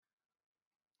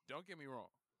don't get me wrong.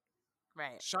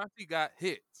 Right. Shanti got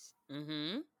hits.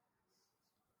 Mm-hmm.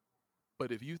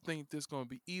 But if you think this gonna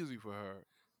be easy for her,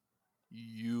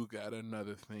 you got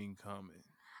another thing coming.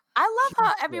 I love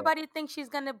how Keisha. everybody thinks she's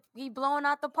gonna be blowing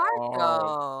out the park,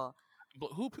 Oh,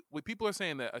 though. what people are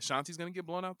saying that Ashanti's gonna get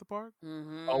blown out the park? Oh,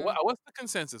 Mm-hmm. what's the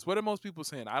consensus? What are most people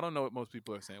saying? I don't know what most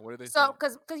people are saying. What are they So,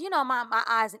 saying? cause you know, my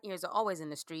eyes and ears are always in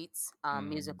the streets, Mm,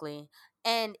 musically,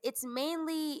 and it's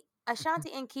mainly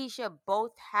Ashanti and Keisha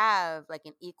both have like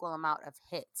an equal amount of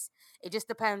hits. It just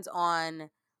depends on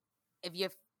if you're,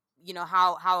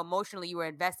 how emotionally you were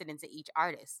invested into each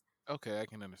artist. okay, I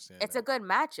can understand It's a that. good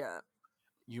matchup.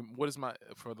 What is my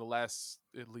for the last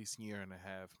at least year and a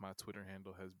half? My Twitter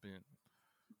handle has been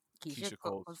Keisha Keisha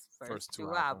Cole's Cole's first first two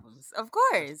two albums. albums, of That's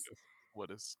course, just what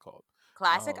it's called.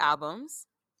 classic Um, albums,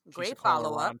 Keisha great Cole and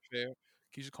follow up. Ron Fair.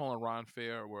 Keisha Cole and Ron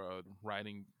Fair were a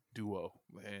writing duo,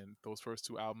 and those first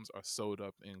two albums are sewed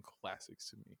up in classics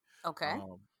to me. Okay.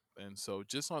 Um, and so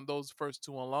just on those first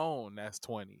two alone, that's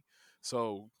 20.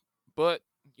 So, but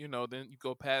then you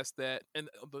go past that, and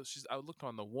I looked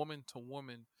on the Woman to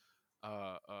Woman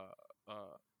uh, uh,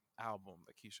 uh, album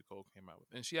that Keisha Cole came out with,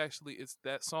 and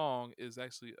that song is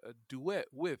actually a duet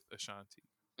with Ashanti.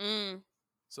 Mm,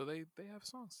 So they have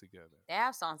songs together. they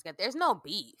have songs together. There's no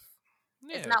beef.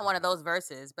 It's Yeah, not one of those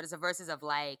verses, but it's a verses of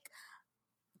like,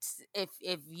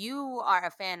 if you are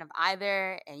a fan of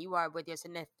either and you are with your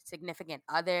significant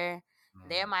other,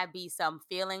 there mm. might be some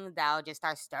feelings that'll just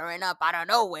start stirring up out of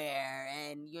nowhere.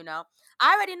 And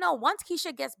I already know once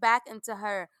Keisha gets back into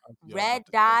her Yo, I'm red about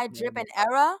to say dye name dripping it.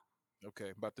 era.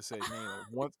 Okay, about to say name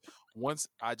it. Once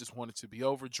I just want it to be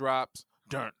over. Drops.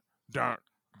 Dun dun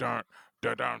dun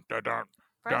dun dun dun dun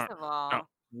First dun. of dun. all,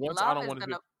 Once I love don't is want to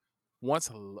hear.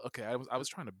 gonna, Okay, I was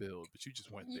trying to build, but you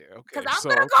just went there. because Okay, I'm so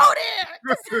gonna go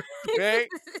okay, there.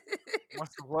 once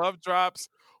the love drops,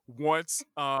 once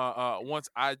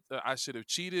I should have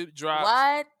cheated drops,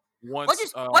 What? once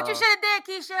What you should have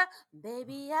did, Keisha?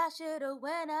 Baby, I should have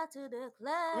went out to the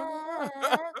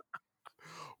club.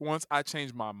 once I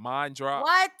changed my mind drops,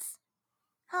 What?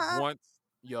 Huh? once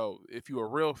if you a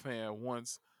real fan,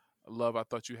 once love I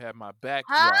thought you had my back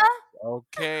Huh? drop.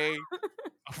 Okay,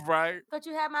 right? Thought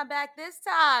you had my back this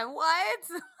time. What?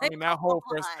 I Like, mean that come whole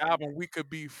first on. album, We Could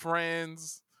Be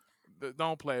Friends.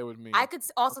 Don't play with I me. could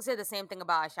also say the same thing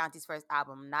about Ashanti's first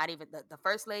album. Not even the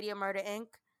first Lady of Murder Inc.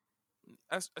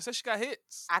 I said she got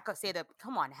hits. I could say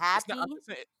come on, I'm Happy, just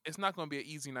saying, it's not going to be an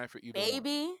easy night for either one.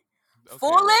 Baby, Okay,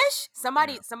 Foolish.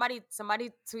 yeah.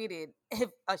 Somebody tweeted, if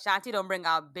Ashanti don't bring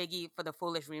out Biggie for the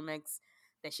Foolish remix,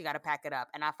 then she got to pack it up.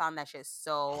 And I found that shit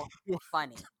so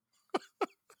funny.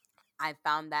 I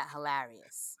found that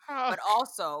hilarious. But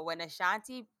also, when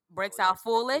Ashanti breaks Yeah, out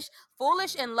Foolish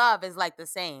yeah. and Love is like the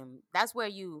same. That's where I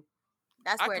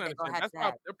can they go understand. head to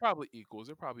head. They're probably equals.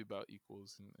 They're probably about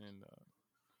equals, and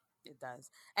It does.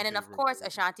 And then of course favorability.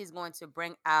 Ashanti's going to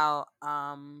bring out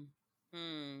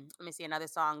let me see another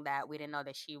song that we didn't know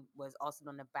that she was also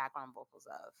doing the background vocals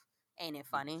of. Ain't it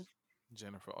funny?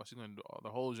 Jennifer. Oh, she's gonna do the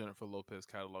whole Jennifer Lopez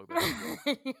catalog that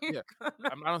she wrote. Yeah,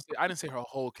 I didn't say her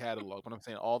whole catalog, but I'm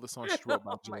saying all the songs she wrote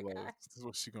by Oh J my Lo. god. This is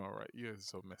what she gonna write. Yeah, it's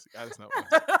so messy. I just know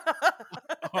messy.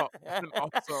 And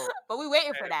also, But we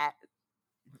waiting for that.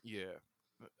 yeah,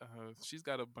 she's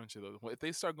got a bunch of those. If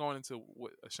they start going into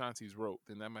what Ashanti's wrote,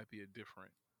 then that might be a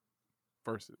different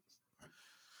versus.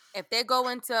 If they go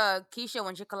into Keisha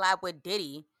when she collab with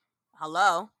Diddy,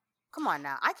 hello. Come on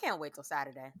now. I can't wait till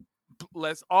Saturday.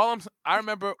 I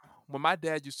remember when my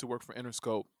dad used to work for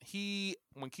Interscope.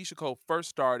 When Keisha Cole first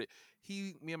started,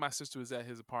 me and my sister was at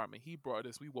his apartment. He brought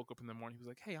us. We woke up in the morning. He was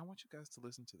like, "Hey, I want you guys to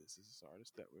listen to this. This is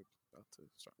artist that we're about to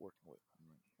start working with." I'm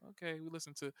like, "Okay." We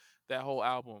listened to that whole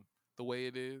album, The Way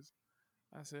It Is.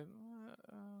 I said,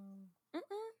 Mm-mm.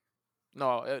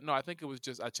 no. I think it was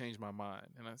just I changed my mind,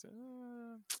 and I said,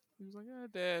 He was like, "Yeah,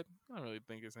 Dad, I don't really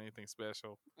think it's anything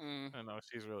special. Mm. I know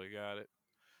she's really got it."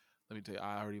 Let me tell you,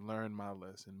 I already learned my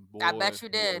lesson. I Boy, bet you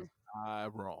was did. I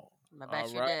wrong. I All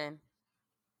bet you right. did.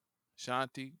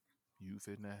 Shanti, you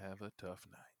finna have a tough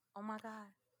night. Oh my god.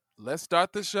 Let's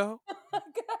start the show.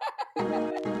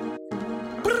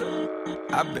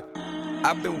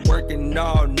 I've been working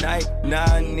all night. Now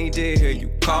I need to hear you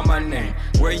call my name.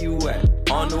 Where you at?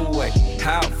 On the way.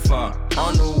 How far?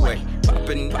 On the way.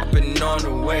 Popping on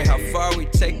the way. How far we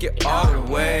take it all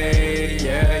the way?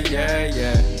 Yeah.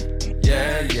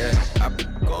 I've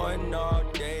been going all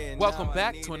day. Welcome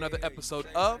back to another episode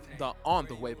of the On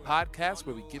the Way podcast,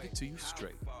 where we give it to you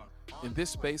straight. In this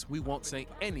space, we won't say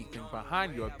anything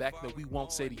behind your back that we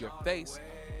won't say to your face.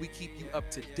 We keep you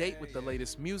up to date with the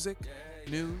latest music,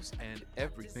 news, and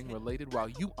everything related while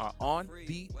you are on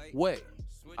the way.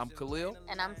 I'm Khalil,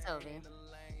 And I'm Sylvie.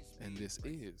 and this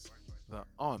is the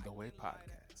On the Way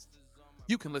podcast.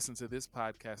 You can listen to this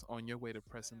podcast on your way to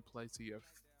press and play to your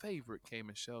favorite K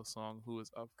Michelle song, who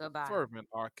is a Goodbye. fervent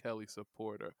R. Kelly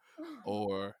supporter,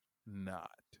 or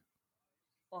not.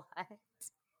 What?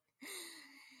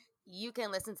 You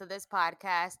can listen to this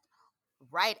podcast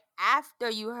right after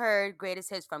you heard greatest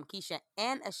hits from Keisha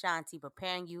and Ashanti,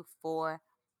 preparing you for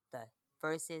the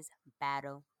versus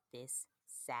battle this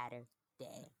Saturday.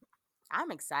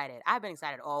 I'm excited. I've been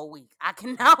excited all week. I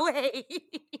cannot wait.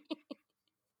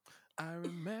 I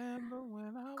remember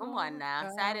when I Come on walked now.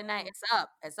 Saturday night. out. It's up.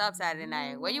 It's up Saturday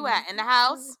night. Where you at? In the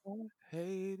house?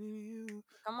 Hated you.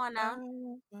 Come on now.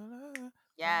 I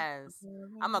Yes.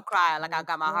 I'm going to cry like I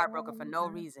got my heart broken for no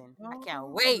reason. I can't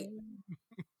wait.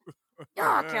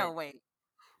 I can't wait.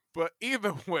 But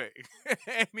either way,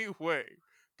 anyway,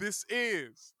 this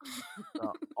is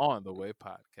the On the Way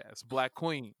podcast. Black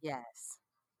Queen, Yes.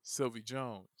 Sylvie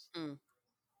Jones. Mm.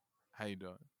 How you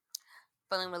doing?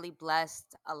 Feeling really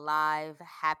blessed, alive,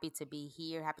 happy to be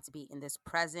here, happy to be in this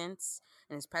presence,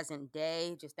 in this present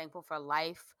day, just thankful for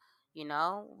life. You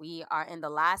know, we are in the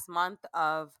last month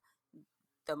of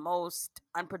the most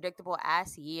unpredictable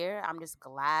ass year. I'm just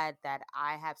glad that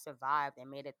I have survived and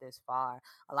made it this far.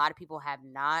 A lot of people have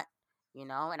not, you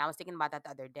know, and I was thinking about that the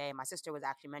other day. My sister was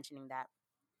actually mentioning that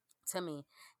to me,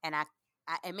 and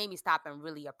it made me stop and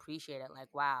really appreciate it. Like,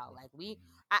 wow, like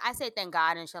I say thank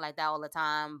God and shit like that all the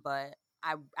time, but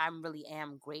I really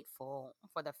am grateful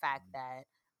for the fact that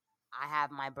I have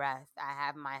my breath, I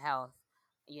have my health.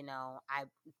 You know,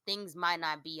 things might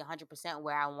not be 100%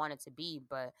 where I want it to be,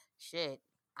 but shit,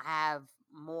 I have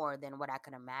more than what I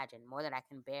can imagine, more than I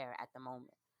can bear at the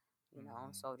moment. You know,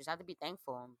 so just have to be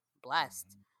thankful and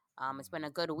blessed. It's been a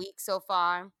good week so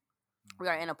far. We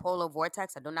are in a polar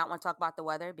vortex. I do not want to talk about the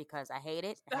weather because I hate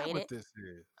it. Is I that hate what it. this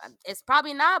is? It's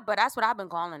probably not, but that's what I've been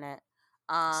calling it.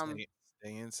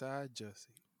 Stay inside,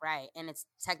 Jesse. Right, and it's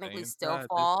technically Stay still inside this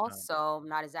fall, time. so I'm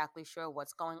not exactly sure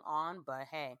what's going on. But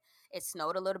hey, it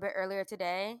snowed a little bit earlier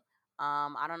today.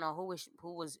 I don't know who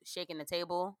was shaking the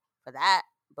table for that,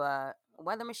 but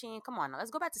weather machine, come on, now, let's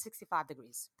go back to 65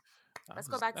 degrees. Let's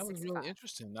go back to That was 65. really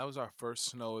interesting. That was our first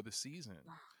snow of the season.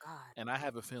 Oh, God. And I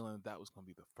have a feeling that was going to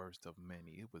be the first of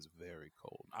many. It was very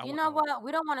cold. You know what?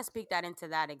 We don't want to speak that into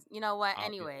that. You know what? I'll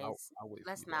Anyways, wait for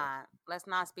let's you to let's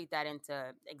not speak that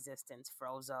into existence,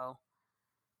 Frozo.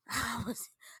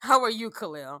 How are you,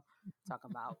 Khalil?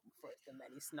 Talking about first of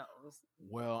many snows.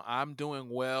 Well, I'm doing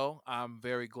well. I'm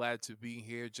very glad to be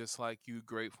here, just like you.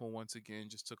 Grateful once again.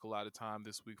 Just took a lot of time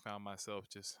this week. Found myself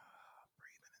just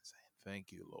breathing and saying,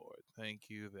 "Thank you, Lord. Thank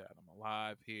you that I'm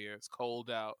alive here." It's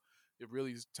cold out. It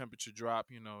really is temperature drop.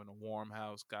 You know, in a warm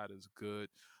house, God is good.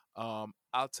 I'll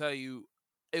tell you,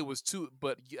 it was too.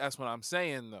 But that's what I'm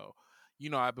saying, though. You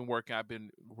know, I've been working. I've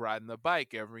been riding the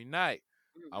bike every night.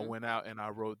 I Mm-hmm. went out and I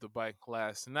rode the bike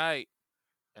last night,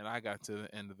 and I got to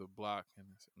the end of the block and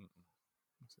I said, "Mm-mm."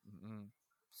 I said, "Mm-mm,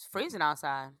 It's freezing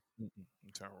outside. mm-mm."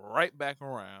 And turn right back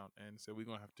around and said, we're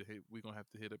gonna have to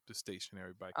hit up the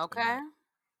stationary bike Okay.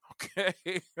 tonight."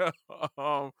 Okay.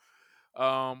 um,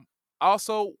 I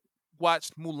also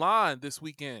watched Mulan this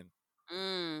weekend,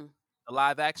 Mm. the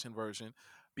live action version,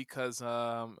 because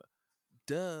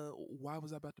why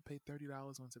was I about to pay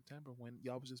 $30 on September when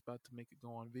y'all was just about to make it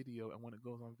go on video? And when it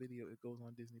goes on video, it goes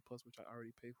on Disney Plus, which I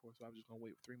already paid for. So I was just gonna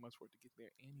wait 3 months for it to get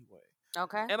there anyway.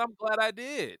 Okay. And I'm glad I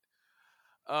did.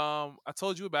 I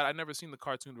told you about it. I never seen the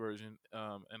cartoon version.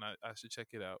 And I should check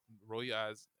it out. Roll your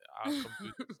eyes. I'll come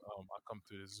through this, I'll come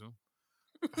through this Zoom.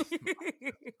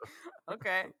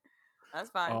 Okay. That's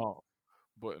fine.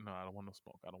 But no, I don't want no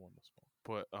smoke. I don't want no smoke.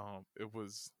 But it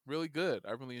was really good.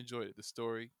 I really enjoyed it. The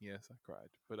story, yes, I cried,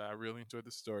 but I really enjoyed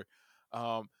the story.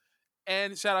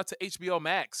 And shout out to HBO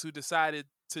Max, who decided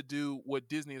to do what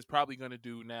Disney is probably going to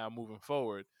do now moving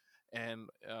forward. And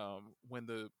when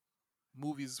the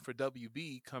movies for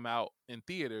WB come out in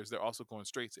theaters, they're also going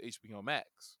straight to HBO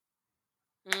Max.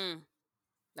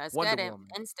 Let's Wonder get it. Woman.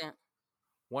 Instant.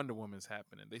 Wonder Woman's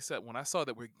happening. They said when I saw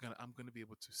that I'm gonna be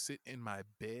able to sit in my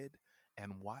bed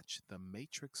and watch The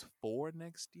Matrix 4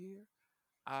 next year,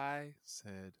 I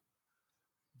said,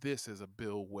 "This is a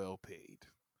bill well paid."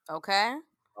 Okay.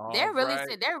 All They're really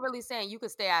right. they're really saying you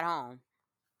could stay at home.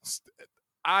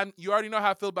 You already know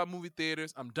how I feel about movie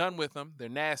theaters. I'm done with them. They're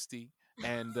nasty,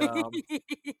 and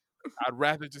I'd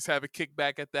rather just have a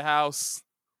kickback at the house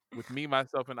with me,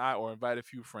 myself, and I, or invite a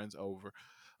few friends over.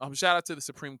 Shout out to the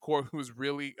Supreme Court, who's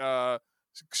really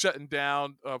shutting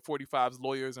down 45's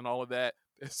lawyers and all of that.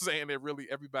 They're saying that really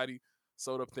everybody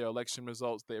sold up their election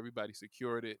results, that everybody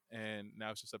secured it, and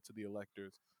now it's just up to the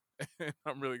electors. And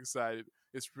I'm really excited.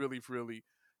 It's really, really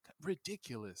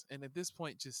ridiculous. And at this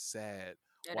point, just sad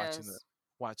It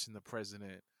watching is. the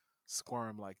president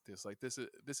squirm like this. Like this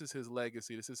is his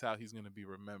legacy. This is how he's going to be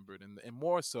remembered, and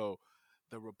more so,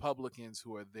 the Republicans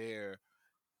who are there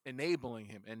enabling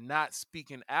him and not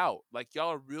speaking out. Like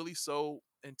y'all are really so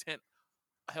intent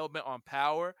hell bent on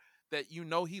power that he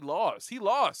lost. He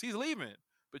lost. He's leaving.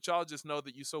 But y'all just know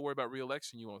that you're so worried about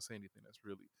reelection, you won't say anything. That's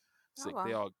really Oh sick.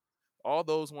 They well. all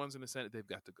those ones in the Senate, they've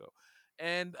got to go.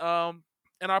 And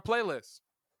in our playlist.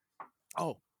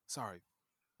 Oh, sorry.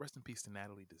 Rest in peace to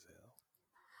Natalie Desselle.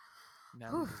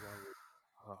 Natalie Whew. Desselle.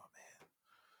 Oh man.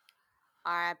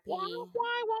 R.I.P.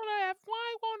 Why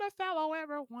won't a fellow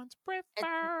everyone's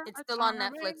prefer It's a still on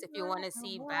charming Netflix if you want to girl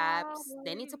see from Babs.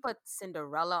 They need to Broadway? put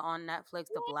Cinderella on Netflix,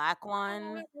 the black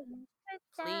one,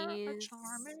 Prefer a please.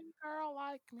 charming girl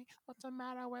like me. What's the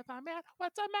matter with a man?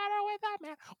 What's the matter with a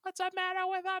man? What's the matter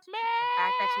with a The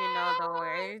fact that you know the man?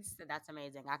 words, that's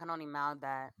amazing. I can only mouth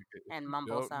that If and you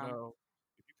mumble don't some. know,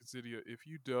 if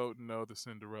you don't know the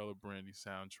Cinderella Brandy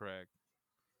soundtrack,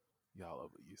 y'all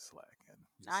over you slacking.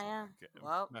 Just I saying. am. Okay.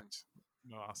 Well,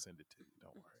 No, I'll send it to you.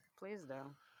 Don't worry. please do.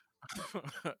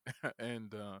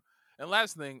 And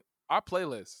last thing, our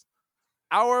playlist.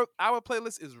 Our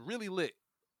playlist is really lit.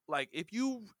 Like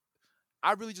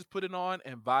I really just put it on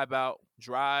and vibe out,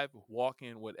 drive, walk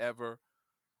in, whatever.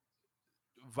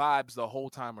 Vibes the whole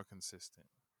time are consistent.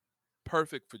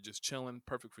 Perfect for just chilling,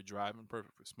 perfect for driving,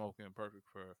 perfect for smoking, perfect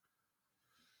for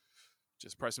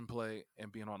just pressing play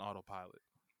and being on autopilot.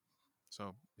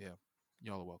 So yeah,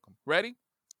 y'all are welcome. Ready?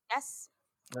 Yes.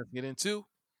 Let's get into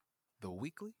the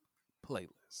weekly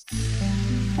playlist.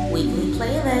 Weekly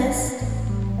playlist.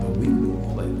 The weekly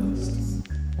playlist.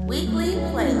 Weekly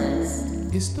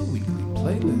playlist. It's the weekly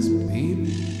playlist,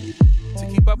 baby. To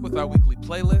keep up with our weekly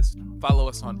playlist, follow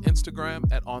us on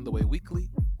Instagram at On The Way Weekly,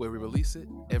 where we release it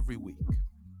every week.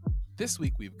 This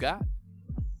week we've got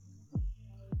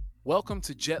Welcome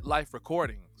to Jet Life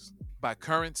Recordings by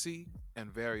Currency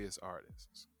and various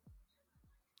artists.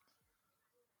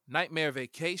 Nightmare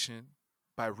Vacation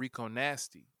by Rico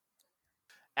Nasty.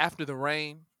 After the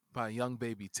Rain by Young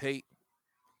Baby Tate.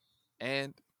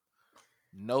 And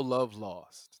No Love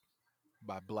Lost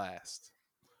by Blast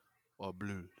or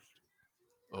Blues.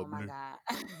 Oh my God.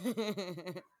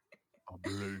 Or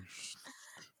Blues.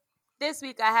 This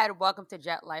week I had Welcome to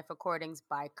Jet Life Recordings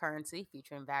by Currency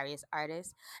featuring various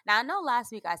artists. Now I know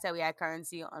last week I said we had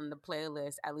Currency on the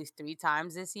playlist at least 3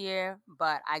 times this year,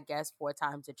 but I guess 4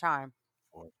 times a charm.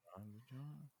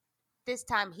 This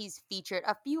time he's featured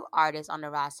a few artists on the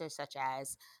roster such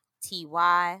as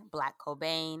T.Y., Black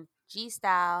Cobain,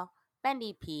 G-Style,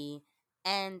 Bendy P,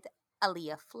 and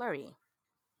Aaliyah Fleury.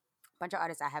 Bunch of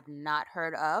artists I have not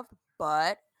heard of,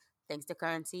 but thanks to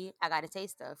Currency, I got a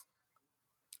taste of.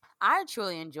 I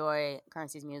truly enjoy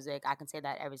Currency's music. I can say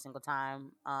that every single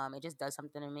time. It just does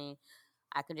something to me.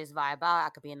 I can just vibe out. I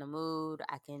could be in the mood.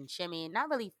 I can shimmy. Not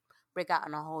really break out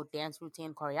on a whole dance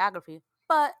routine choreography,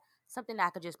 but something that I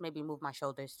could just maybe move my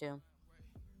shoulders to.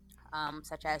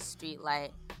 Such as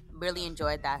Streetlight. Really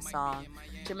enjoyed that song.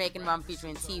 Jamaican Rum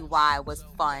featuring T.Y. was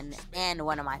fun and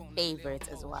one of my favorites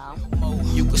as well.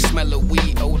 You can smell a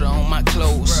weed odor on my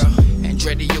clothes.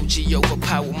 Andretti OG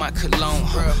overpower my cologne.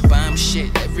 Bomb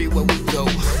shit everywhere we go.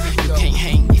 You can't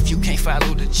hang if you can't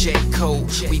follow the J code.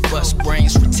 We bust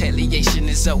brains, retaliation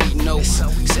is all we know.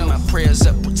 Send my prayers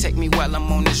up, protect me while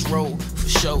I'm on this road, for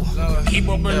sure. Keep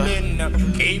up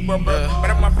Berlin, keep up, but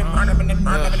I'm up and burn up and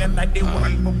burn up and like they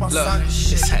want for Look,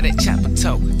 it's how that chopper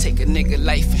talk. Take a nigga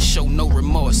life and show no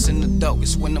remorse. In the dark,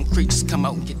 it's when them creatures come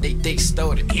out and get they day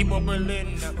started. Keep up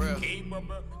Berlin, keep up.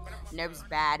 Nerves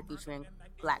Bad featuring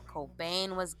Black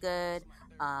Cobain was good.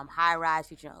 High Rise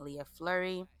featuring Aaliyah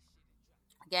Fleury.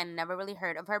 Again, never really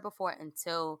heard of her before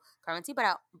until Currency,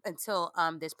 until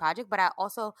this project. But I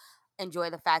also enjoy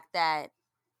the fact that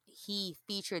he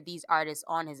featured these artists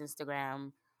on his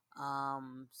Instagram,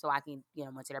 so I can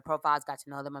went to their profiles, got to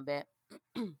know them a bit.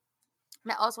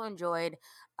 And I also enjoyed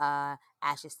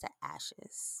Ashes to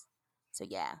Ashes. So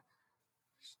yeah,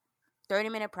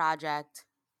 30-minute project,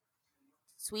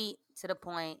 sweet, to the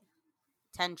point,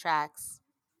 10 tracks,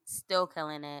 still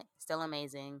killing it, still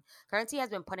amazing. Currency has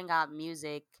been putting out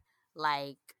music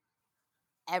like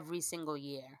every single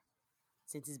year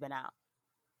since he's been out.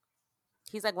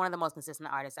 He's like one of the most consistent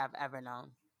artists I've ever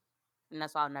known. And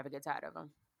that's why I'll never get tired of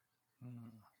him.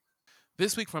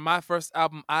 This week for my first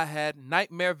album, I had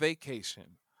Nightmare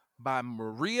Vacation by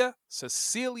Maria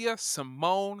Cecilia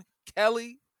Simone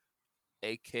Kelly,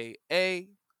 a.k.a.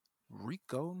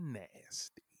 Rico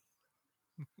Nasty.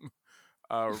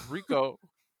 Rico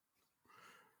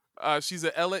She's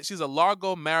a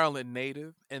Largo, Maryland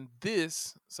native, and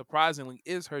this surprisingly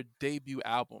is her debut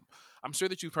album. I'm sure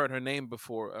that you've heard her name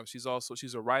before. She's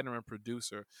a writer and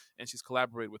producer, and she's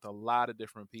collaborated with a lot of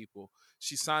different people.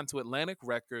 She's signed to Atlantic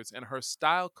Records, and her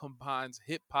style combines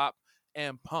hip hop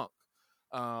and punk.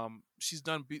 She's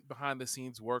done behind the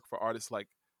scenes work for artists like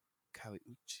Kali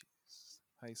Uchis.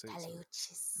 How you say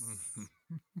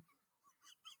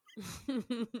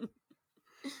it?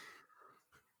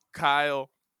 Kyle,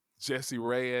 Jesse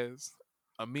Reyes,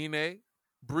 Amine,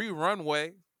 Bree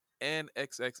Runway, and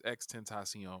XXX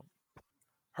Tentacion.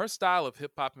 Her style of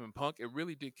hip hop and punk, it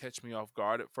really did catch me off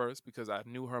guard at first because I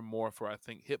knew her more for, I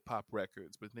think, hip hop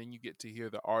records. But then you get to hear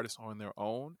the artists on their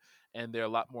own, and they're a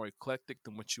lot more eclectic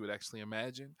than what you would actually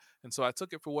imagine. And so I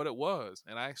took it for what it was,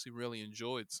 and I actually really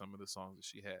enjoyed some of the songs that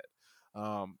she had.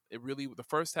 The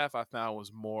first half I found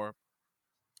was more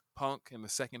punk, and the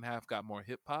second half got more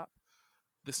hip hop.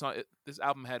 This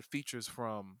album had features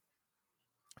from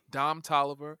Dom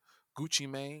Tolliver, Gucci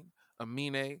Mane,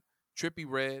 Amine, Trippie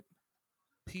Redd,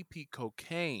 PP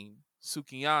Cocaine,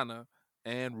 Sukihana,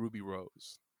 and Ruby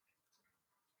Rose.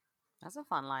 That's a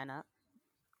fun lineup.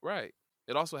 Right.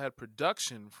 It also had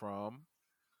production from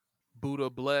Buddha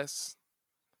Bless,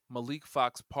 Malik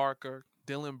Fox Parker,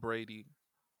 Dylan Brady,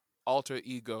 Alter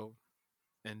Ego,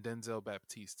 and Denzel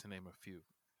Baptiste, to name a few.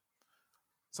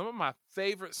 Some of my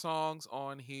favorite songs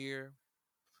on here,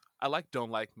 I like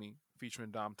Don't Like Me,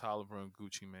 featuring Dom Tolliver and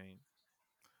Gucci Mane.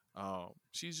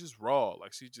 She's just raw.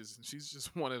 Like she's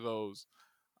just one of those.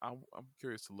 I'm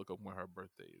curious to look up when her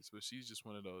birthday is, but she's just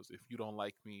one of those. If you don't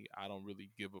like me, I don't really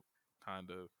give a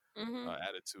kind of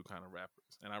attitude kind of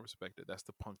rappers, and I respect it. That's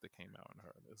the punk that came out in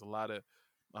her. There's a lot of,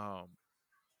 I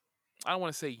don't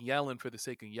want to say yelling for the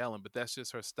sake of yelling, but that's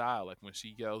just her style. Like when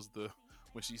she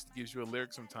when she gives you a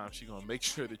lyric, sometimes she's gonna make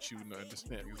sure that you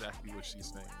understand exactly what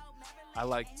she's saying.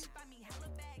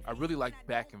 I really like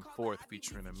Back and Forth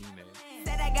featuring Amine.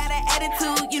 Said I got an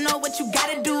attitude, you know what you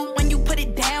gotta do. When you put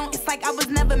it down, it's like I was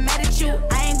never mad at you.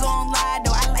 I ain't gonna lie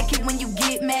though, I like it when you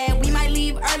get mad. We might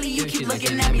leave early, you keep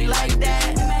looking at me like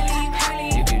that. We might leave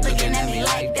early, you keep looking at me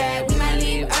like that. We might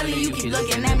leave early, you keep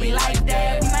looking at me like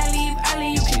that. We might leave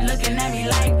early, you keep looking at me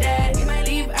like that. We might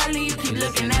leave early, you keep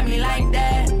looking at me like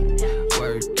that.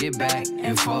 Word, get back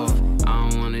and forth. I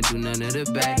don't wanna do none of the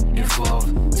back and forth.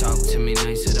 Talk to me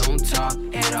nice, or don't talk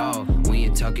at all. When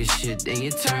you talking shit, then you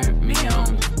turn me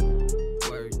on.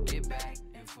 Word, get back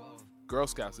and forth. Girl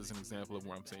Scouts is an example of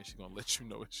where I'm saying she's gonna let you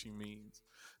know what she means.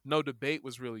 No Debate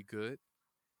was really good,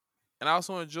 and I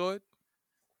also enjoyed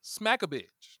Smack a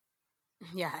Bitch.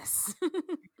 Yes.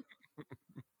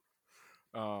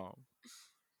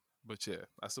 But yeah,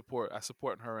 I support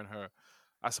her and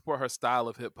I support her style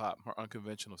of hip hop, her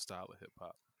unconventional style of hip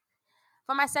hop.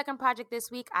 For my second project this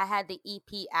week, I had the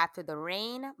EP After the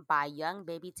Rain by Young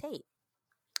Baby Tate.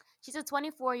 She's a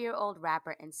 24-year-old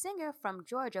rapper and singer from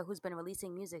Georgia who's been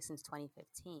releasing music since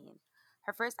 2015.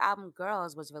 Her first album,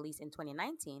 Girls, was released in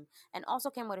 2019 and also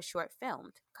came with a short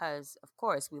film because, of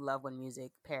course, we love when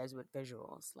music pairs with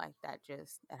visuals. Like that it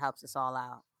helps us all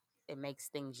out. It makes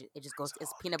things, it just goes,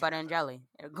 it's peanut butter and jelly.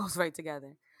 It goes right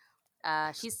together.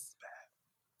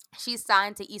 She's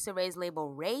signed to Issa Rae's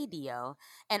label Radio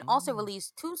and also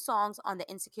released 2 songs on the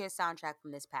Insecure soundtrack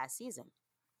from this past season.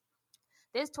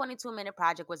 This 22-minute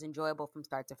project was enjoyable from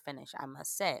start to finish, I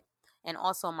must say. And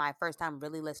also my first time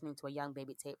really listening to a Young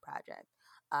Baby Tate project.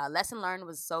 Lesson Learned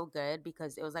was so good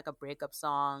because it was like a breakup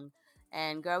song.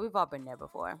 And girl, we've all been there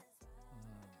before.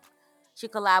 She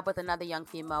collabed with another young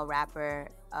female rapper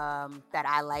that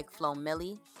I like, Flo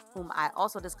Milli, whom I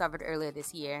also discovered earlier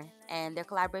this year. And their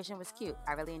collaboration was cute.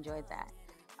 I really enjoyed that.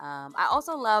 I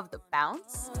also loved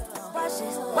Bounce. Watch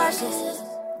this,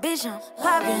 bitch, I'm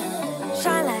poppin',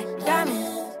 shine like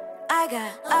diamond. I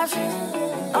got options.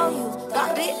 Oh, you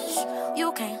got bitch,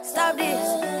 you can't stop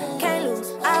this. Can't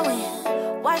lose, I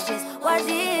win. Watch this,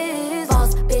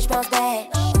 boss bitch bounce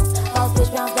back. Boss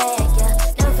bitch bounce back,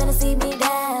 yeah. Never finna see me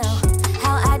down.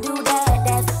 How I do that,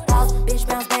 that's boss bitch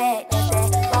bounce back. That's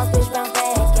that, boss bitch bounce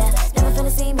back, yeah. Never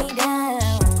finna see me down.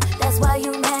 That's why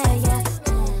you mad, yeah.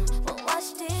 But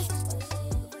watch this.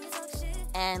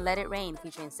 And Let It Rain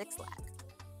featuring 6 Lack.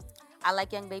 I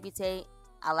like Young Baby Tate.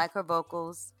 I like her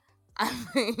vocals.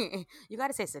 You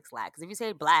gotta say 6 Lack, because if you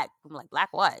say black, I'm like, black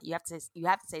what? You have to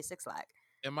say 6 Lack.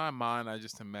 In my mind, I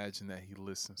just imagine that he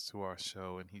listens to our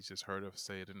show and he's just heard us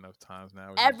say it enough times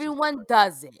now. Everyone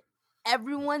does it.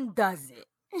 Everyone does it.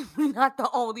 We're not the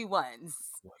only ones.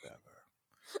 Whatever.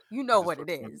 You know what it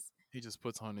is. He just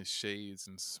puts on his shades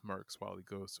and smirks while he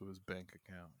goes to his bank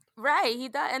account. Right, he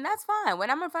does, and that's fine. When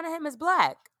I'm in front of him, it's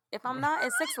black. If I'm not,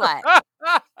 it's 6 Lack.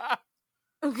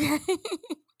 Okay.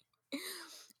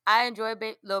 I enjoy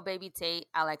Lil Baby Tate.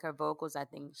 I like her vocals. I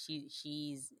think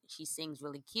she sings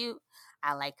really cute.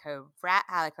 I like her rap.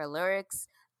 I like her lyrics.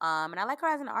 And I like her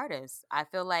as an artist. I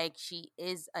feel like she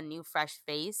is a new fresh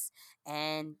face,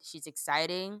 and she's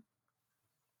exciting.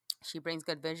 She brings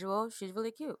good visuals. She's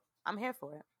really cute. I'm here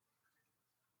for it.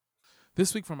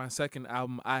 This week for my second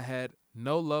album, I had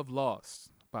No Love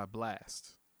Lost by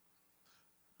Blast.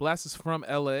 Blast is from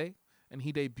LA, and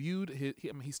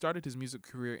he started his music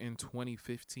career in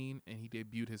 2015, and he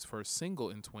debuted his first single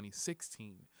in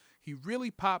 2016. He really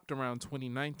popped around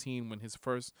 2019 when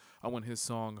his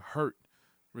song Hurt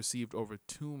received over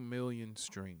 2 million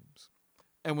streams.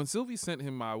 And when Sylvie sent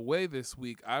him my way this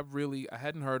week, I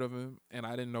hadn't heard of him, and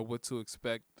I didn't know what to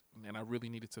expect, and I really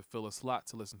needed to fill a slot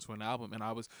to listen to an album. And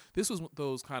this was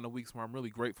those kind of weeks where I'm really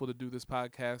grateful to do this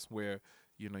podcast, where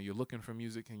you're looking for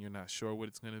music and you're not sure what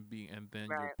it's gonna be, and then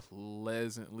Right. you're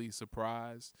pleasantly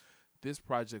surprised. This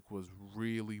project was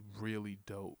really, really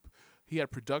dope. He had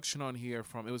production on here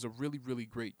it was a really, really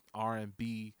great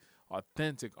R&B,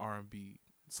 authentic R&B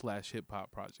slash hip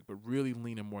hop project, but really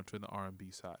leaning more to the R&B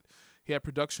side. He had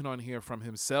production on here from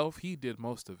himself. He did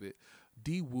most of it.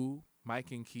 D Woo,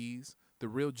 Mike and Keys, The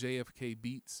Real JFK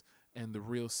Beats, and The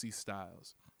Real C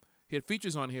Styles. He had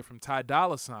features on here from Ty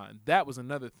Dolla $ign. That was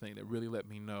another thing that really let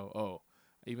me know,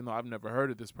 even though I've never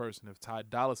heard of this person, if Ty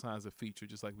Dolla $ign's a feature,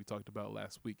 just like we talked about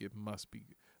last week, it must be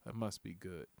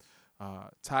good.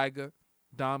 Tyga,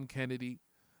 Dom Kennedy,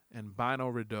 and Bino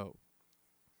Rideau.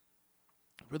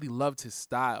 Really loved his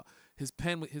style. His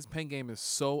pen game is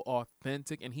so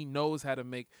authentic, and he knows how to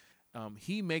make.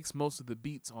 He makes most of the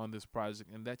beats on this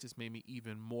project, and that just made me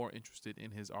even more interested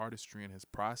in his artistry and his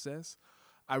process.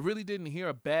 I really didn't hear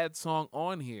a bad song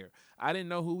on here. I didn't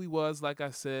know who he was, like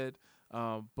I said,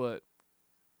 but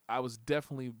I was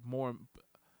definitely more.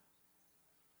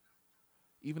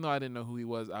 Even though I didn't know who he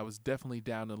was, I was definitely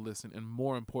down to listen, and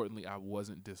more importantly, I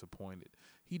wasn't disappointed.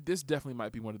 This definitely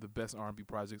might be one of the best R&B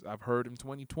projects I've heard in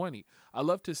 2020. I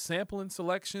loved his sampling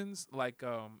selections, like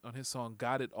on his song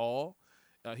 "Got It All."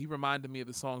 He reminded me of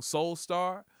the song "Soul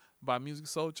Star" by Music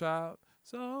Soul Child.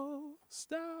 Soul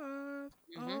Star,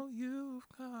 Hmm. oh you've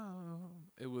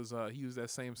come. It was he used that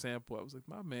same sample. I was like,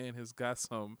 my man has got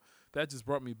some. That just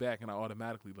brought me back, and I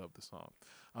automatically loved the song.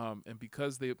 And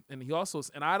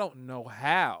I don't know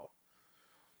how,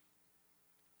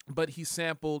 but he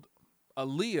sampled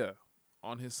Aaliyah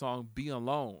on his song "Be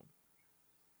Alone."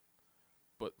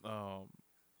 But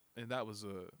and that was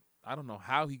I don't know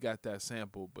how he got that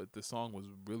sample, but the song was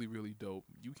really, really dope.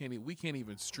 We can't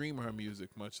even stream her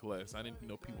music, much less. I didn't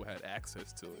know people had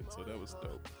access to it, so that was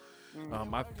dope.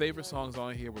 My favorite songs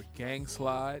on here were "Gang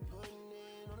Slide,"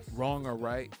 "Wrong or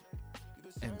Right,"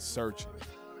 and "Searching."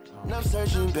 And I'm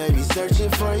searching, baby,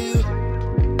 searching for you.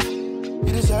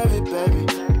 You deserve it, baby.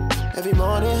 Every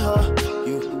morning,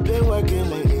 you been working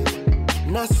lately.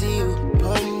 And I see you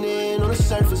putting in on the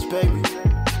surface, baby.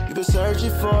 You been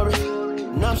searching for it,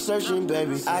 and I'm searching,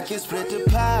 baby. I can split the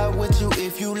pie with you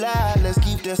if you lie. Let's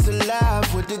keep this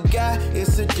alive with the guy.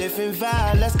 It's a different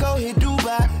vibe. Let's go hit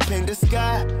Dubai, paint the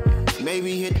sky.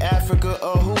 Maybe hit Africa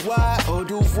or Hawaii or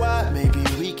Dubai. Maybe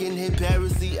we can hit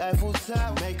Paris, the Eiffel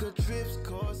Tower. Make a trip,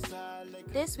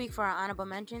 courtside. This week for our honorable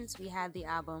mentions, we have the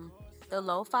album The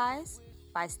Lo-Fi's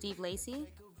by Steve Lacy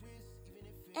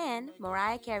and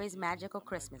Mariah Carey's Magical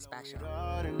Christmas Special.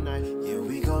 Yeah,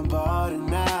 we gon' ball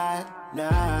tonight,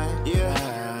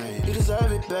 yeah. You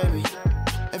deserve it, baby.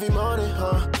 Every morning,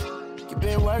 you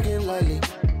been working lately.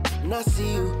 And I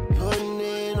see you putting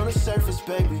in on the surface,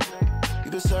 baby.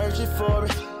 You been searching for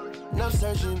it, and I'm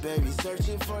searching, baby,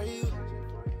 searching for you.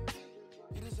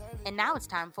 And now it's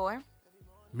time for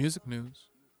Music news.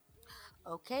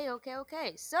 Okay.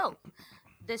 So,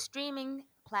 the streaming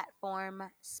platform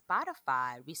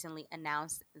Spotify recently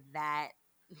announced that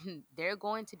they're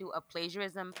going to do a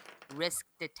plagiarism risk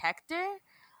detector,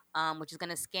 which is going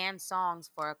to scan songs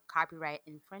for copyright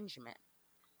infringement.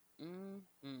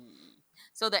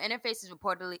 So the interface is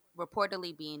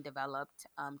reportedly being developed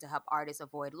to help artists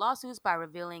avoid lawsuits by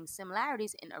revealing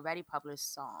similarities in already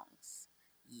published songs.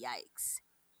 Yikes.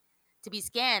 To be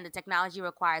scanned, the technology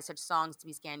requires such songs to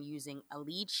be scanned using a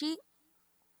lead sheet,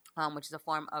 which is a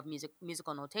form of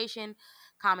musical notation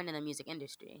common in the music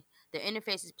industry. The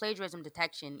interface's plagiarism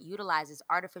detection utilizes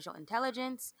artificial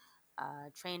intelligence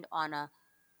trained on a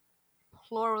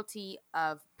plurality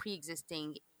of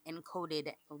pre-existing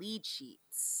encoded lead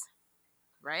sheets,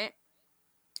 right?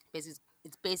 It's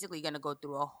basically going to go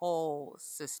through a whole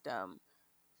system.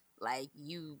 Like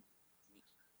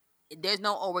there's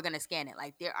no, we're going to scan it.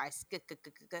 Like there are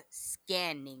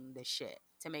scanning the shit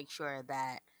to make sure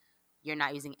that you're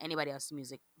not using anybody else's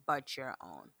music but your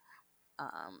own.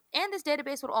 And this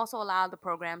database would also allow the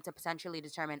program to potentially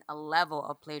determine a level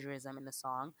of plagiarism in the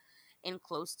song in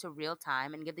close to real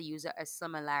time and give the user a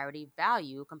similarity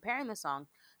value comparing the song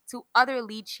to other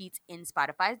lead sheets in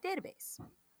Spotify's database.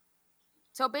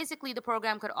 So basically, the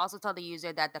program could also tell the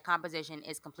user that the composition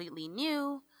is completely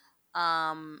new,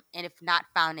 and if not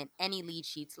found in any lead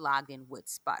sheets logged in with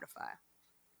Spotify.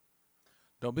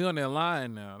 Don't be on their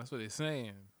line now. That's what they're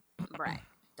saying. Right.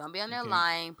 Don't be on there Okay.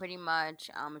 lying, pretty much.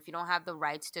 If you don't have the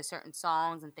rights to certain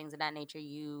songs and things of that nature,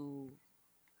 your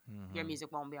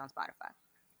music won't be on Spotify.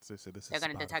 So this They're is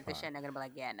going to detect the Spotify. shit and they're going to be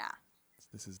like, yeah, nah.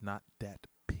 This is not that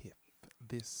piff.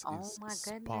 This Oh is my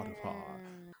goodness. Spotify.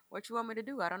 What you want me to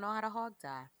do? I don't know how to hog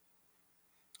tie.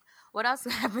 What else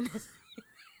happened this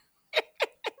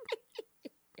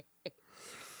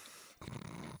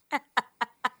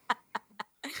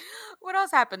What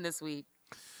else happened this week?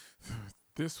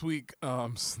 This week,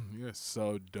 you're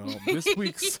so dumb. This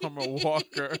week, Summer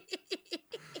Walker.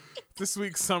 This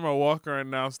week, Summer Walker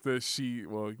announced that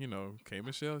K.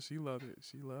 Michelle, she loved it.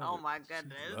 She loved it. Oh my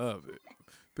goodness. She loved it.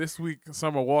 This week,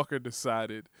 Summer Walker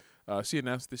decided, she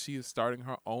announced that she is starting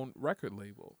her own record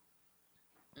label.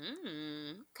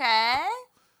 Okay.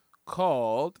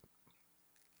 Called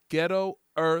Ghetto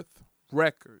Earth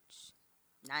Records.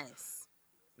 Nice.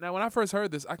 Now, when I first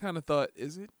heard this, I kind of thought,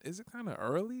 is it kind of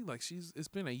early? Like it's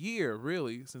been a year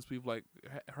really since we've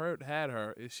had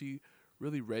her. Is she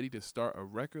really ready to start a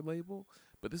record label?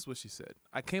 But this is what she said.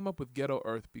 I came up with Ghetto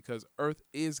Earth because Earth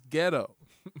is ghetto.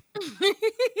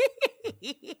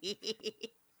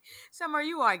 Summer,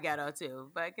 you are ghetto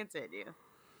too, but continue.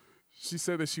 She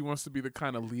said that she wants to be the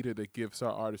kind of leader that gives her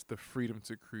artists the freedom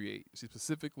to create. She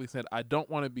specifically said, I don't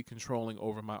want to be controlling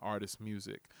over my artists'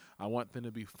 music. I want them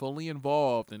to be fully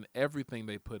involved in everything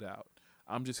they put out.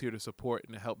 I'm just here to support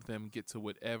and help them get to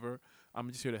whatever.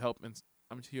 I'm just here to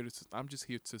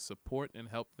support and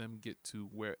help them get to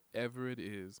wherever it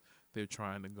is they're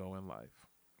trying to go in life.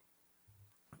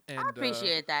 And I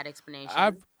appreciate that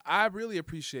explanation. I really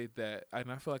appreciate that.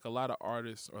 And I feel like a lot of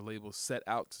artists or labels set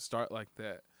out to start like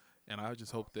that. And I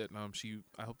just hope that she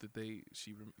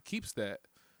keeps that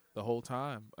the whole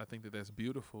time. I think that that's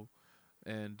beautiful,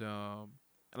 and I'm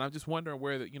just wondering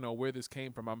where this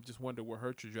came from. I'm just wondering where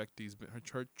her trajectory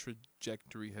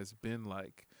has been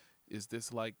like. Is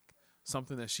this like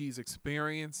something that she's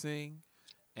experiencing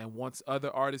and wants other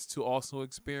artists to also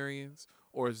experience,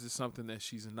 or is this something that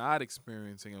she's not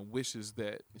experiencing and wishes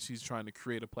that she's trying to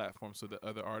create a platform so that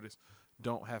other artists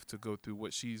don't have to go through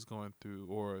what she's going through,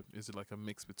 or is it like a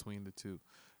mix between the two?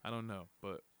 I don't know,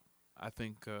 but I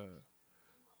think the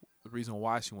reason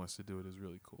why she wants to do it is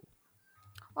really cool.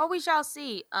 Well, we shall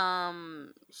see.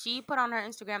 She put on her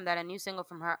Instagram that a new single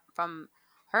from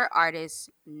her artist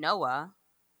Noah.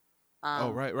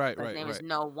 Right. His name is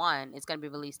No One. It's gonna be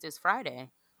released this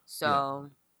Friday. So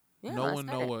yeah, No One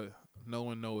Noah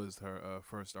is her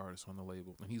first artist on the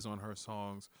label, and he's on her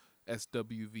songs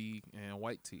SWV and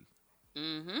White Tea.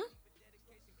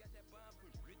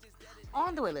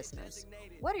 On the way, listeners,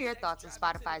 what are your thoughts on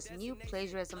Spotify's new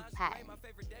plagiarism patent?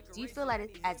 Do you feel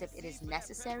as if it is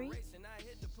necessary?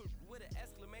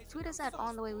 Tweet us at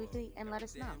On The Way Weekly and let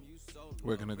us know.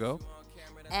 We're gonna go,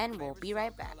 and we'll be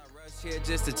right back. Here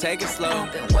just to take it slow.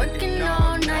 Been working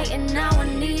all night and now I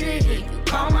need to hear you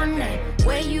call my name.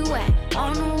 Where you at?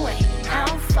 On the way. How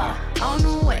far? On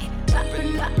the way.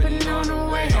 Poppin' on the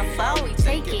way. How far we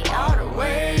take it all the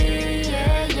way? Yeah.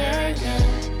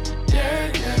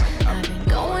 I've been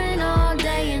going all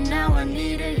day and now I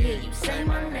need to hear you say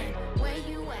my name. Where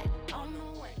you at? On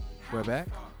the way. we're back,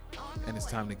 and it's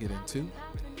time to get into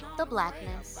The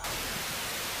Blackness.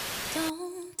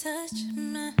 Don't touch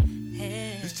my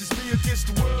head. It's just me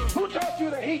against the world. Who taught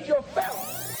you to hate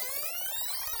yourself?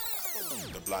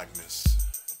 The blackness.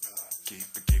 Keep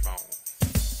on.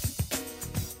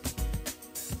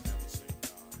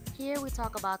 Here we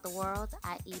talk about the world,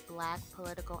 i.e. Black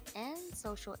political and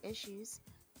social issues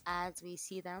as we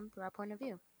see them through our point of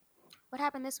view. What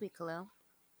happened this week, Khalil?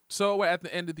 So we're at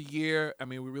the end of the year. I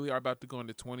mean, we really are about to go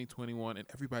into 2021, and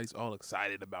everybody's all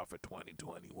excited about for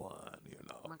 2021.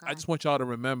 Oh my God. I just want y'all to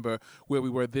remember where we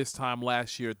were this time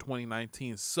last year,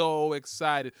 2019. So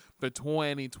excited for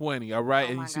 2020. All right, Oh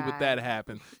and my you see what God. that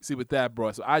happened. You see what that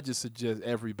brought. So I just suggest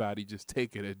everybody just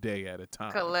take it a day at a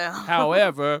time. Khalil.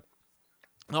 However,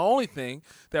 the only thing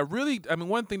that really,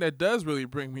 one thing that does really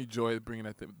bring me joy,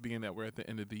 being that we're at the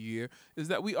end of the year, is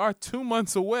that we are 2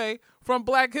 months away from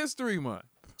Black History Month.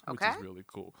 Which Okay. is really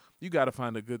cool. You got to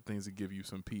find the good things to give you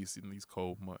some peace in these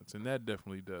cold months, and that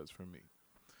definitely does for me.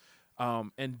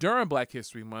 And during Black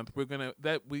History Month, we're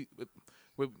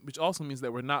which also means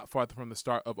that we're not far from the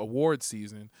start of award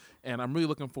season. And I'm really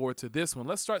looking forward to this one.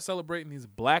 Let's start celebrating these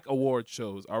Black award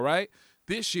shows, all right?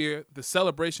 This year, the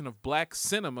celebration of Black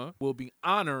cinema will be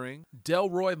honoring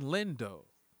Delroy Lindo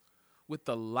with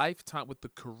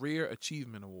the Career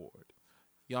Achievement Award.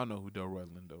 Y'all know who Delroy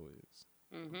Lindo is.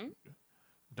 Mm-hmm.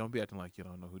 Don't be acting like you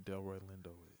don't know who Delroy Lindo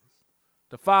is.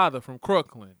 The father from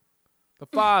Crooklyn. The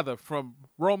father from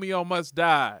Romeo Must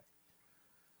Die.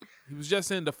 He was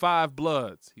just in The Five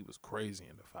Bloods. He was crazy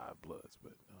in The Five Bloods,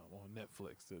 but on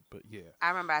Netflix. But yeah. I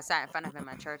remember I sat in front of him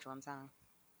at church one time.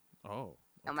 Oh.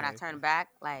 Okay. And when I turned back,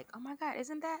 like, oh my God,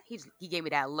 isn't that? He gave me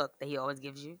that look that he always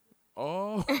gives you.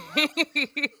 Oh.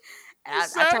 And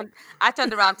I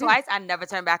turned around twice. I never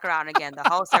turned back around again. The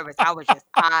whole service, I was just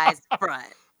eyes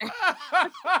front.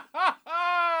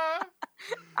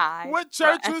 What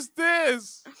church was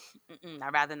this?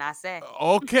 I'd rather not say.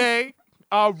 Okay.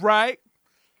 All right.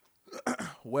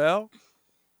 Well.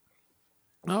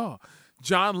 Oh.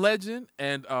 John Legend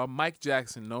and Mike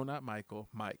Jackson. No, not Michael.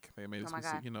 Mike. They made it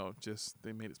specific.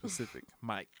 They made it specific.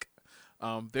 Mike.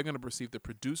 They're going to receive the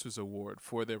Producers Award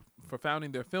for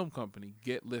founding their film company,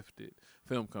 Get Lifted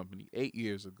Film Company, 8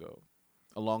 years ago,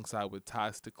 alongside with Ty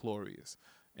Sticklorius.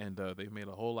 And they've made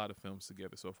a whole lot of films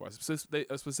together so far.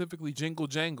 Specifically, Jingle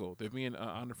Jangle. They're being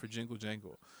honored for Jingle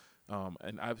Jangle.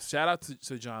 And shout out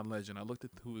to John Legend. I looked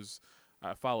at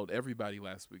I followed everybody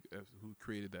last week who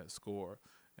created that score.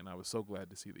 And I was so glad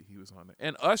to see that he was on there.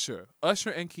 And Usher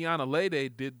and Kiana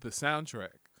Lede did the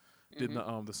soundtrack, did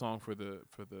the song for the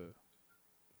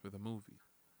movie.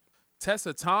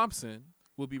 Tessa Thompson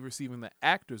will be receiving the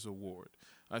Actors Award.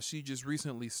 She just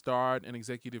recently starred and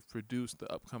executive produced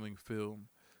the upcoming film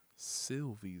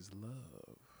Sylvie's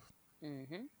Love.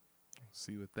 Mm-hmm.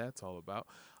 See what that's all about.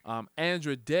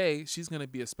 Andra Day, she's going to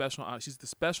be she's the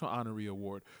special honoree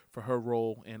award for her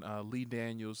role in Lee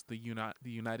Daniels' The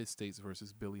United States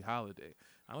versus Billie Holiday.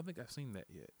 I don't think I've seen that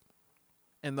yet.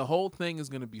 And the whole thing is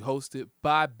going to be hosted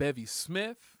by Bevy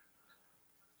Smith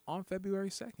on February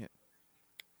 2nd.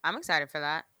 I'm excited for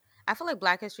that. I feel like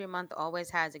Black History Month always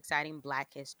has exciting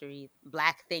Black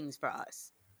things for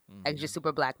us. Mm-hmm. Like just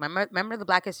super Black. Remember the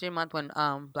Black History Month when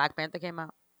Black Panther came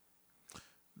out?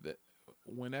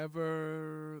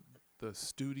 Whenever the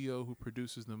studio who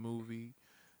produces the movie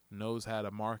knows how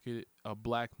to market a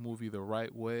Black movie the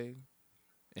right way,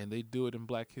 and they do it in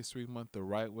Black History Month the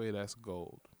right way, that's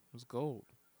gold. It's gold.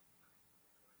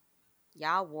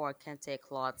 Y'all wore kente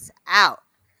cloths out.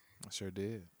 I sure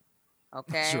did.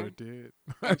 Okay. I sure did.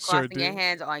 And crossing your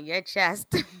hands on your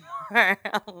chest for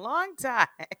a long time.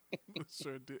 I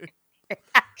sure did.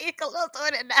 You can little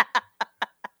to it now.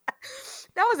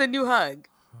 That was a new hug.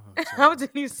 That was a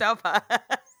new self-hug.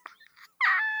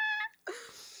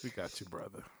 We got you,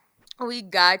 brother. We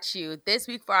got you. This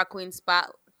week for my Queen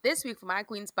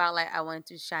Spotlight, I wanted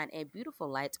to shine a beautiful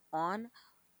light on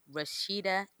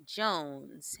Rashida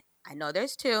Jones. I know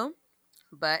there's two,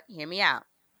 but hear me out.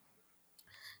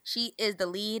 She is the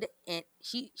lead in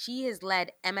she has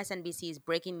led MSNBC's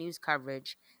breaking news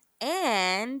coverage,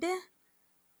 and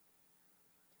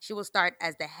she will start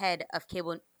as the head of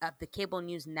the cable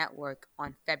news network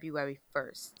on February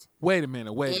 1st. Wait a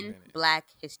minute. In Black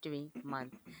History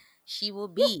Month. She will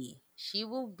be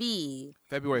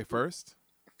February 1st?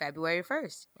 February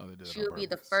 1st. Oh, they did it she on will be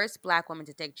the purpose. first Black woman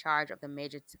to take charge of the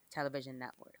major television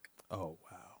network. Oh,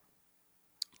 wow.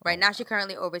 Right now, she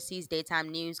currently oversees daytime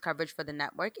news coverage for the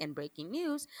network and breaking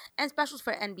news and specials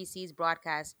for NBC's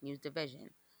broadcast news division.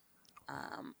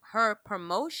 Her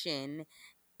promotion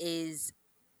is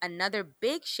another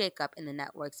big shakeup in the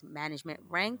network's management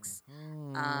ranks.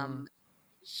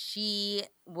 She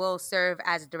will serve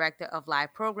as director of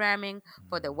live programming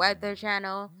for the Weather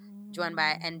Channel, joined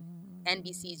by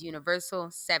NBC's Universal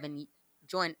 7.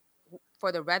 Joined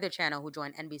for the Weather Channel, who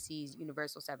joined NBC's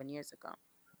Universal 7 years ago.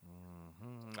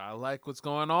 I like what's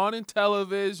going on in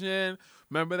television.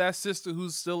 Remember that sister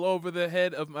who's still over the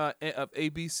head of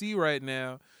ABC right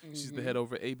now? Mm-hmm. She's the head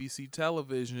over ABC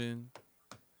Television.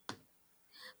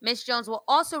 Miss Jones will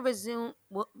also assume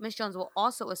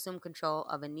control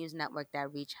of a news network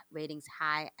that reached ratings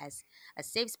high as a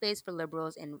safe space for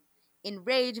liberals and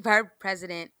enraged by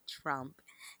President Trump,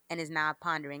 and is now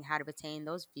pondering how to retain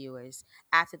those viewers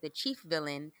after the chief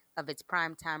villain of its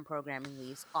primetime programming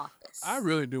leaves office. I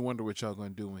really do wonder what y'all gonna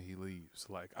do when he leaves.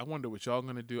 Like, I wonder what y'all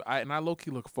gonna do. I low-key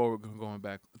look forward to going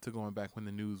back when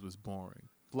the news was boring.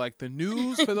 Like the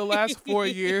news for the last 4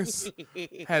 years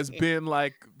has been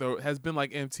like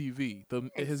MTV.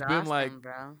 It has been like Exhausting,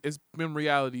 bro. it's been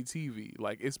reality TV.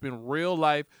 Like it's been real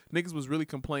life. Niggas was really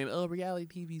complaining, "Oh, reality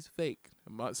TV's fake."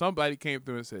 Somebody came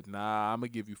through and said, "Nah, I'm gonna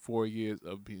give you 4 years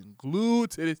of being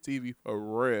glued to this TV for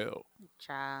real."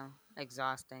 Child,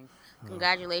 exhausting.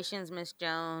 Congratulations, Miss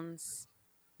Jones.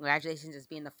 Congratulations as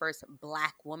being the first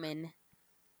Black woman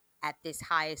at this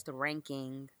highest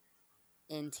ranking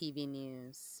in TV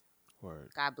news.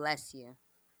 Word. God bless you.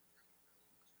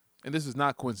 And this is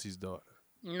not Quincy's daughter.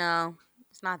 No,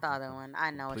 it's not the other one.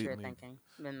 I know what you're Completely. thinking.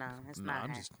 But no, it's No, not I'm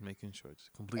her. just making sure. It's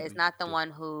completely. It's not the different.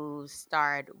 one who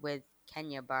starred with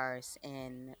Kenya Barris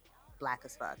in Black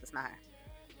as Fuck. It's not her.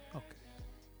 Okay.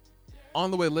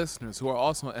 On the way, listeners who are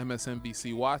also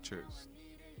MSNBC watchers,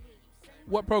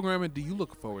 what programming do you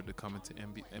look forward to coming to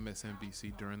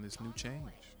MSNBC during this new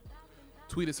change?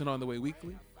 Tweet us at On the Way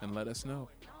Weekly and let us know.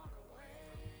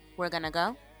 We're gonna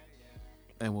go.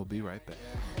 And we'll be right back.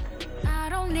 I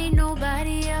don't need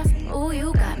nobody else. Ooh,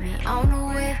 you got me on the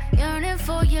way. Yearning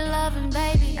for your loving,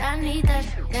 baby. I need that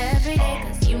every day.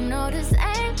 Cause you know this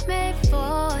ain't made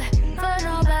for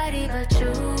nobody but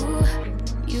you.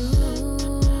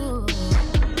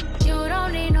 You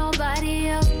don't need nobody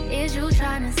else. Is you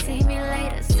trying to see me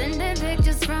later? Sending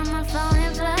pictures from my phone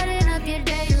and flooding up your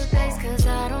database. Cause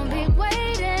I don't be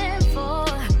waiting for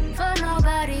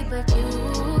nobody but you.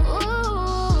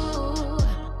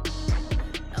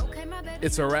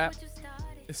 It's a wrap.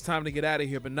 It's time to get out of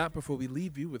here, but not before we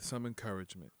leave you with some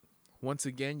encouragement. Once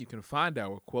again, you can find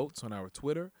our quotes on our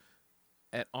Twitter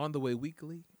at On The Way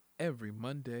Weekly every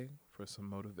Monday for some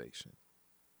motivation.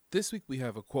 This week we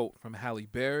have a quote from Halle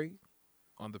Berry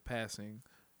on the passing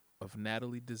of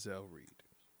Natalie Desselle Reid.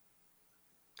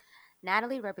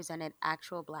 Natalie represented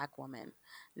actual Black women,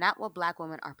 not what Black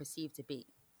women are perceived to be.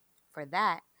 For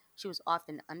that, she was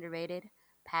often underrated,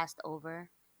 passed over,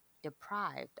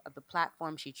 deprived of the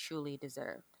platform she truly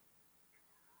deserved.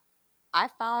 I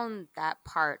found that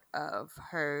part of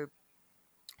her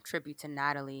tribute to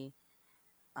Natalie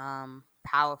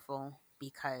powerful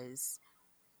because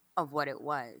of what it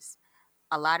was.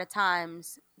 A lot of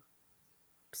times,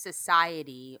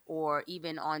 society or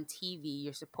even on TV,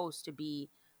 you're supposed to be,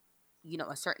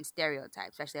 a certain stereotype,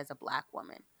 especially as a Black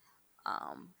woman.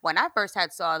 When I first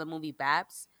saw the movie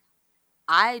Babs,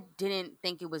 I didn't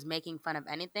think it was making fun of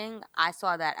anything. I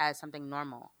saw that as something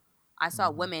normal. I saw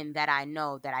women that I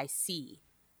know, that I see,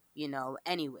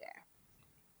 anywhere.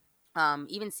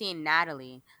 Even seeing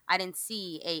Natalie, I didn't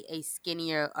see a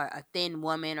skinnier or a thin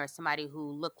woman or somebody who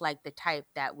looked like the type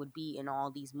that would be in all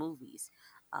these movies.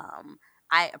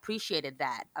 I appreciated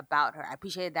that about her. I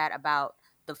appreciated that about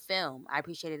the film. I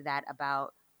appreciated that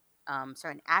about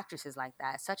certain actresses like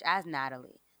that, such as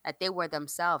Natalie, that they were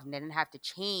themselves and they didn't have to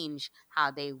change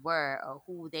how they were or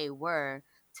who they were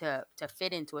to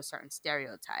fit into a certain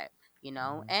stereotype,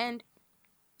 And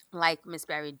like Miss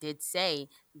Berry did say,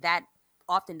 that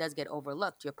often does get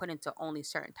overlooked. You're put into only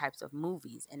certain types of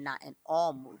movies and not in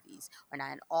all movies or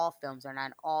not in all films or not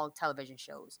in all television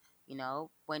shows,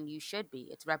 when you should be.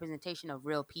 It's representation of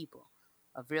real people,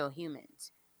 of real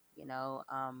humans,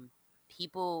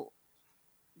 people.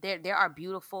 There are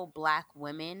beautiful Black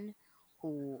women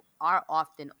who are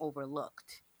often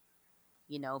overlooked,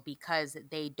 because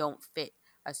they don't fit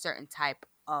a certain type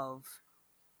of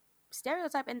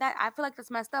stereotype. And that, I feel like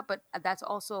that's messed up, but that's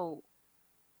also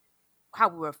how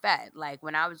we were fed. Like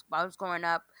when I was growing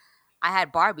up, I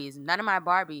had Barbies. None of my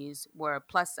Barbies were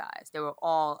plus size. They were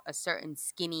all a certain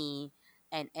skinny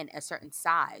and a certain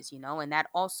size, and that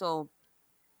also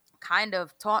kind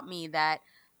of taught me that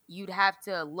you'd have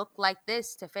to look like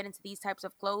this to fit into these types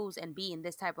of clothes and be in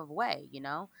this type of way,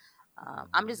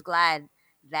 I'm just glad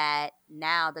that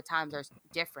now the times are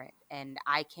different and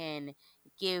I can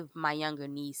give my younger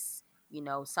niece,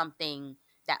 someone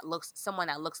that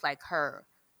looks like her,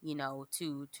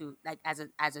 to like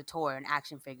as a toy or an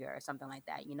action figure or something like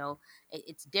that.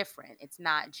 It's different. It's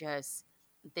not just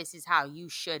this is how you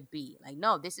should be. Like,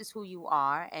 no, this is who you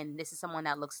are and this is someone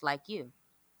that looks like you.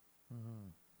 Mm-hmm.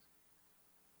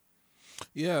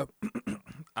 Yeah,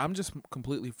 I'm just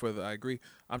completely for the. I agree.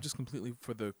 I'm just completely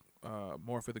for the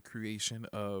more for the creation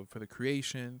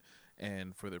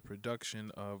and for the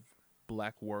production of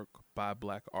Black work by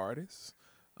Black artists,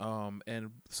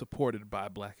 and supported by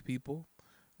Black people,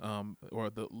 or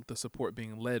the support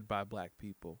being led by Black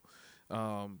people.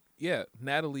 Yeah,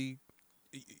 Natalie,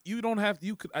 you don't have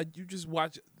you just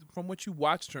watch from what you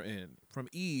watched her in, from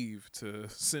Eve to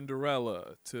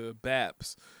Cinderella to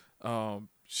Babs.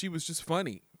 She was just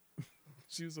funny.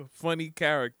 She was a funny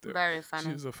character. Very funny.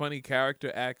 She was a funny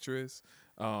character actress.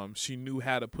 She knew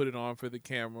how to put it on for the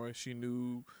camera. She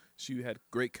knew she had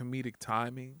great comedic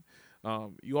timing.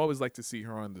 You always like to see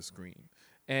her on the screen,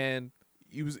 and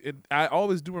I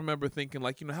always do remember thinking,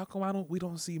 like, how come we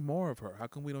don't see more of her? How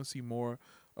come we don't see more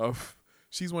of?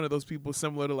 She's one of those people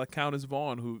similar to like Countess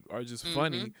Vaughn who are just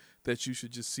funny that you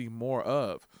should just see more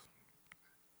of.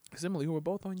 Similarly, who were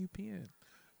both on UPN.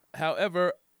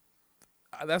 However,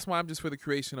 that's why I'm just for the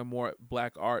creation of more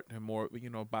black art and more,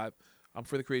 I'm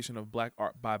for the creation of black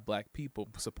art by black people,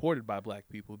 supported by black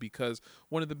people, because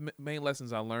one of the main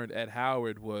lessons I learned at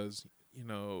Howard was,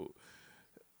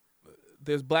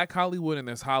 there's black Hollywood and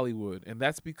there's Hollywood. And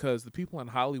that's because the people in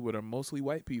Hollywood are mostly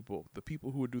white people. The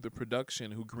people who do the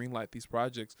production, who greenlight these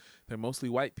projects, they're mostly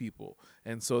white people.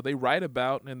 And so they write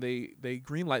about and they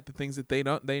greenlight the things that they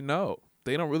know.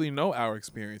 They don't really know our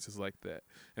experiences like that.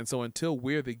 And so until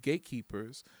we're the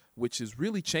gatekeepers, which is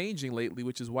really changing lately,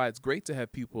 which is why it's great to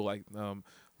have people like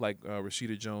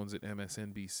Rashida Jones at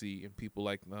MSNBC and people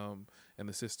like and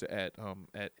the sister at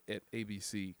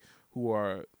ABC who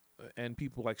are, and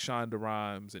people like Shonda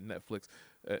Rhimes at Netflix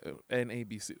and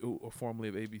ABC, or formerly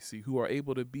of ABC, who are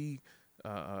able to be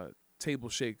table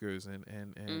shakers and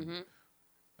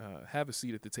have a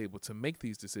seat at the table to make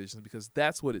these decisions, because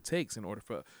that's what it takes in order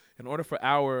for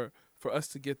us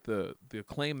to get the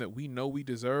acclaim that we know we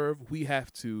deserve. We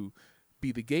have to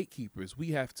be the gatekeepers. We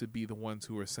have to be the ones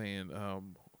who are saying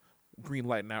green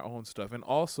lighting our own stuff and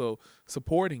also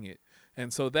supporting it.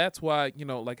 And so that's why,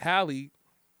 like Halle,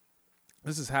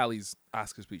 this is Halle's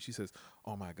Oscar speech. She says,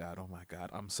 oh my God,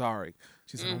 I'm sorry.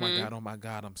 She said, oh my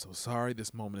God, I'm so sorry.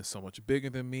 This moment is so much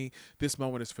bigger than me. This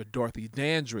moment is for Dorothy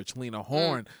Dandridge, Lena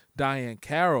Horne, Diane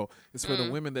Carroll. It's for the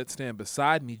women that stand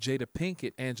beside me, Jada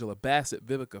Pinkett, Angela Bassett,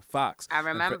 Vivica Fox. I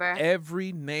remember. And for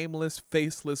every nameless,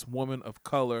 faceless woman of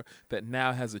color that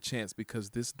now has a chance,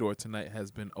 because this door tonight has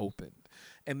been opened.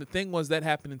 And the thing was, that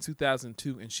happened in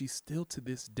 2002, and she still to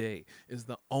this day is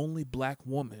the only black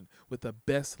woman with a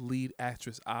Best Lead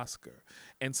Actress Oscar.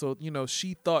 And so,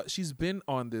 she thought, she's been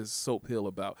on this soap hill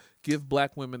about give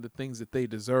black women the things that they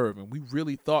deserve. And we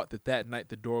really thought that night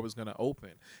the door was going to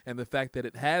open. And the fact that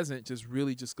it hasn't just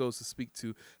really just goes to speak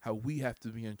to how we have to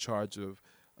be in charge of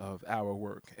our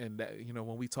work. And that,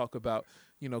 when we talk about,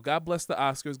 God bless the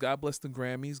Oscars, God bless the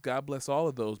Grammys, God bless all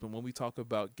of those. But when we talk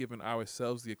about giving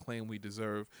ourselves the acclaim we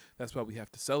deserve, that's why we have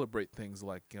to celebrate things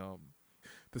like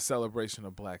the celebration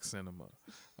of black cinema,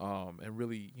 and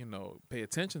really, pay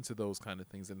attention to those kind of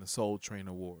things in the Soul Train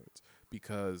Awards,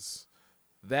 because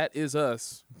that is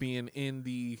us being in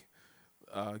the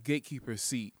gatekeeper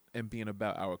seat and being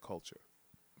about our culture.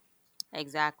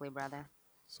 Exactly, brother.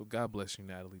 So God bless you,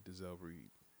 Natalie Desselle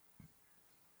Reid.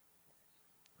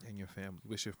 And your family.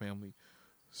 Wish your family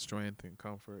strength and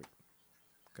comfort.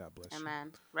 God bless you.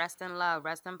 Amen. Rest in love.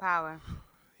 Rest in power.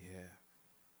 Yeah.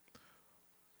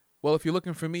 Well, if you're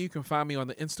looking for me, you can find me on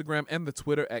the Instagram and the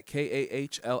Twitter at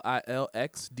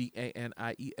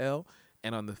KAHLILXDANIEL,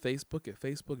 and on the Facebook at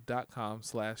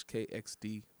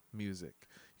facebook.com/KXDmusic.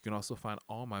 You can also find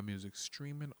all my music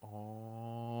streaming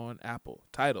on Apple,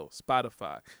 Tidal,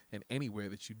 Spotify, and anywhere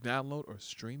that you download or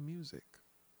stream music.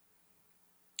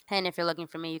 And if you're looking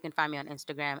for me, you can find me on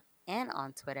Instagram and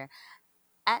on Twitter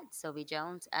at Sylvie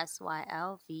Jones,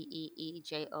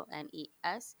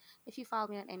 SYLVEEJONES. If you follow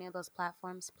me on any of those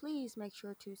platforms, please make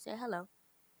sure to say hello,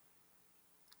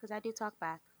 because I do talk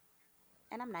back,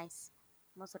 and I'm nice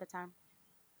most of the time.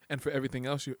 And for everything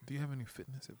else, do you have any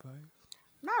fitness advice?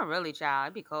 Not really, child.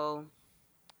 It'd be cool.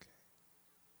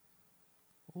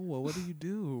 Oh, well, what do you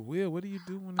do? Will, what do you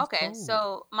do when it's Okay, cold?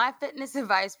 so my fitness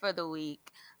advice for the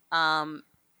week,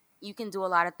 you can do a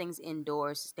lot of things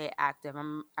indoors to stay active.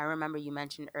 I remember you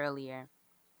mentioned earlier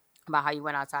about how you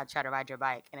went outside to try to ride your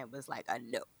bike, and it was like a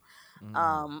no.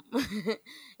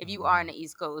 If you are on the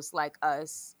East Coast like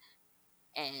us,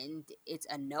 and it's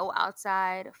a no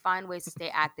outside, find ways to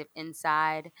stay active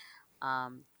inside.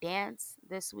 Dance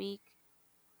this week.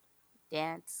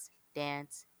 Dance.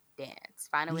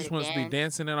 Find a way to dance. You just want us to be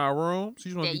dancing in our rooms?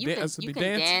 You just want You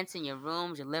can dance in your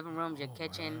rooms, your living rooms, your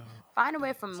kitchen. Wow. Find a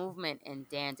way for movement and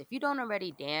dance. If you don't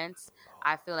already dance,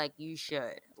 I feel like you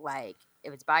should. Like,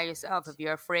 if it's by yourself, if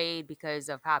you're afraid because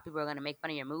of how people are going to make fun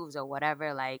of your moves or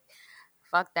whatever, like,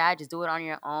 fuck that. Just do it on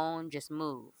your own. Just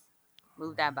move.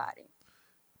 Move that body.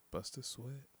 Bust a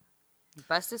sweat.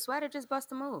 Bust a sweat or just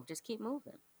bust a move. Just keep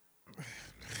moving.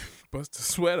 Bust a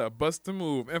sweater, bust a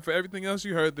move. And for everything else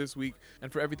you heard this week, you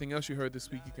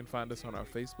can find us on our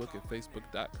Facebook at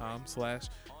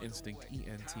facebook.com/instinct,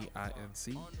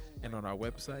 ENTINC, and on our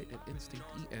website at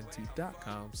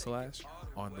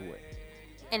instinctent.com/onthe way.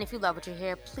 And if you love what you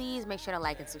hear, please make sure to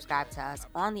like and subscribe to us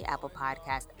on the Apple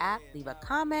Podcast app. Leave a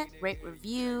comment, rate,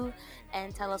 review,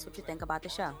 and tell us what you think about the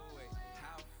show.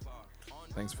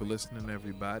 Thanks for listening,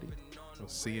 everybody. We'll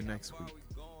see you next week.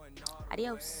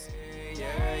 Adios.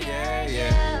 Yeah.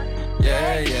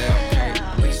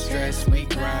 We stress, we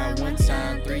grind 1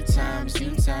 time, 3 times,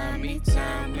 you time, me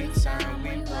time, we time.